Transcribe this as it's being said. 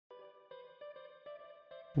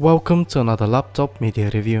Welcome to another laptop media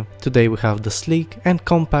review. Today we have the sleek and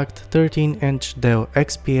compact 13-inch Dell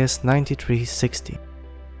XPS 9360.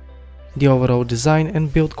 The overall design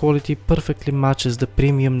and build quality perfectly matches the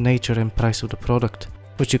premium nature and price of the product,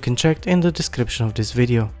 which you can check in the description of this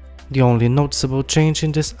video. The only noticeable change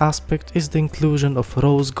in this aspect is the inclusion of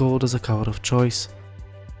rose gold as a color of choice.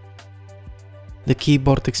 The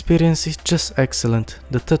keyboard experience is just excellent.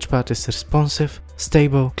 The touchpad is responsive,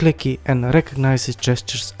 stable, clicky and recognizes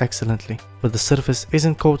gestures excellently, but the surface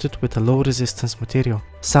isn't coated with a low resistance material,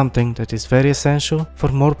 something that is very essential for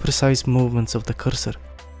more precise movements of the cursor.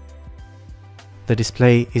 The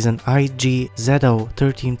display is an IGZO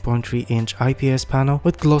 13.3-inch IPS panel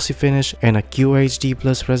with glossy finish and a QHD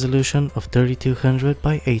Plus resolution of 3200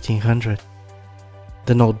 by 1800.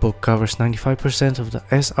 The notebook covers 95% of the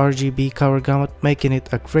sRGB color gamut, making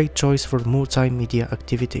it a great choice for multimedia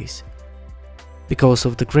activities. Because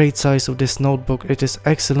of the great size of this notebook, it is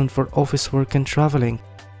excellent for office work and traveling.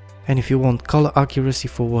 And if you want color accuracy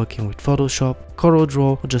for working with Photoshop,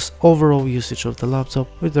 CorelDRAW or just overall usage of the laptop,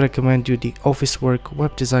 we'd recommend you the Office Work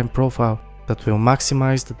Web Design Profile that will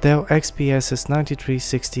maximize the Dell XPS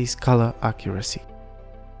 9360's color accuracy.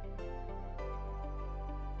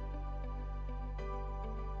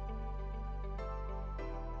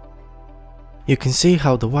 You can see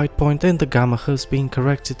how the white point and the gamma has been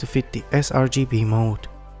corrected to fit the sRGB mode.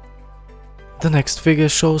 The next figure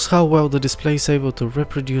shows how well the display is able to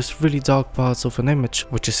reproduce really dark parts of an image,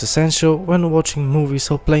 which is essential when watching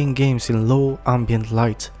movies or playing games in low ambient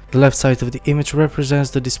light. The left side of the image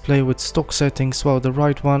represents the display with stock settings, while the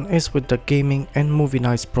right one is with the gaming and movie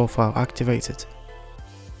nights profile activated.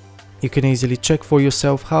 You can easily check for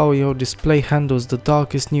yourself how your display handles the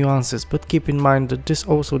darkest nuances, but keep in mind that this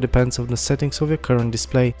also depends on the settings of your current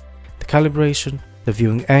display, the calibration, the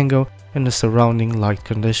viewing angle and the surrounding light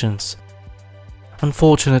conditions.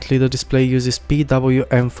 Unfortunately, the display uses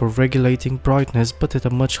PWM for regulating brightness, but at a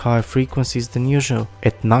much higher frequencies than usual,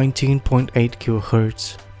 at 19.8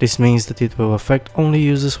 kHz. This means that it will affect only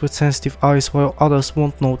users with sensitive eyes, while others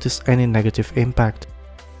won't notice any negative impact.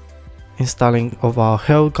 Installing of our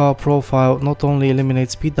HealthGuard profile not only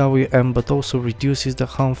eliminates PWM but also reduces the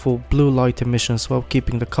harmful blue light emissions while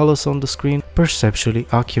keeping the colors on the screen perceptually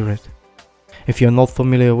accurate. If you're not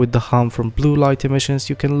familiar with the harm from blue light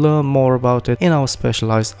emissions, you can learn more about it in our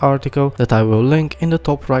specialized article that I will link in the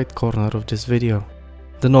top right corner of this video.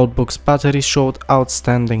 The notebook's battery showed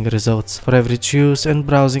outstanding results. For average use and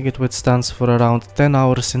browsing, it withstands for around 10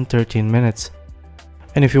 hours and 13 minutes.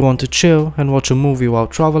 And if you want to chill and watch a movie while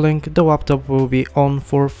traveling, the laptop will be on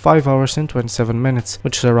for 5 hours and 27 minutes,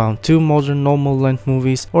 which is around 2 modern normal length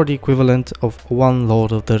movies or the equivalent of one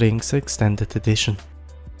Lord of the Rings extended edition.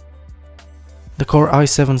 The Core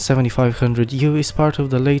i7-7500U is part of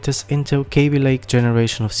the latest Intel Kaby Lake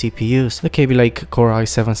generation of CPUs. The Kaby Lake Core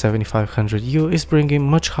i7-7500U is bringing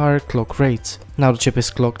much higher clock rates. Now the chip is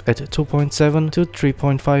clocked at 2.7 to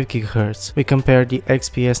 3.5 GHz. We compare the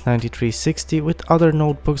XPS 9360 with other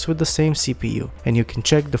notebooks with the same CPU, and you can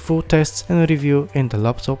check the full tests and review in the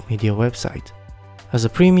Laptop Media website. As a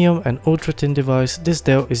premium and ultra-thin device, this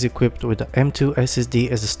Dell is equipped with the M2 SSD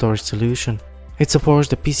as a storage solution. It supports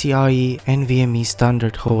the PCIe NVMe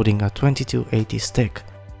standard, holding a 2280 stick.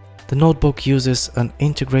 The notebook uses an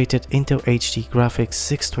integrated Intel HD Graphics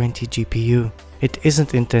 620 GPU. It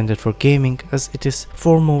isn't intended for gaming, as it is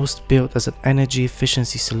foremost built as an energy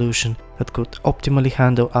efficiency solution that could optimally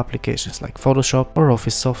handle applications like Photoshop or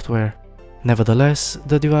Office software. Nevertheless,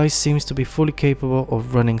 the device seems to be fully capable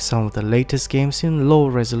of running some of the latest games in low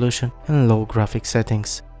resolution and low graphic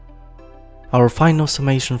settings. Our final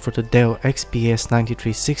summation for the Dell XPS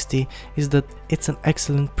 9360 is that it's an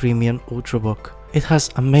excellent premium ultrabook. It has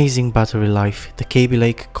amazing battery life. The Kaby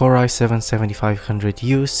Lake Core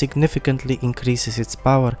i7-7500U significantly increases its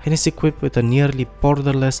power and is equipped with a nearly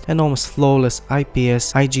borderless and almost flawless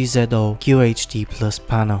IPS IGZO QHD Plus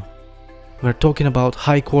panel. We're talking about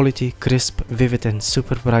high quality, crisp, vivid and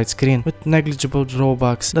super bright screen with negligible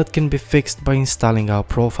drawbacks that can be fixed by installing our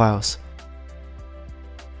profiles.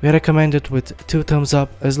 We recommend it with 2 thumbs up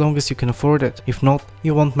as long as you can afford it. If not,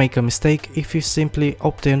 you won't make a mistake if you simply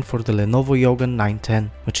opt in for the Lenovo Yoga 910,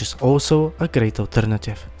 which is also a great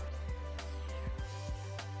alternative.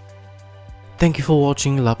 Thank you for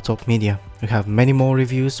watching Laptop Media. We have many more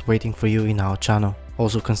reviews waiting for you in our channel.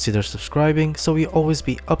 Also consider subscribing so you always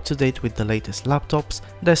be up to date with the latest laptops,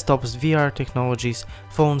 desktops, VR technologies,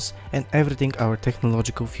 phones and everything our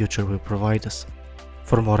technological future will provide us.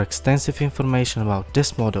 For more extensive information about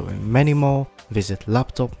this model and many more, visit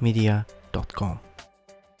laptopmedia.com.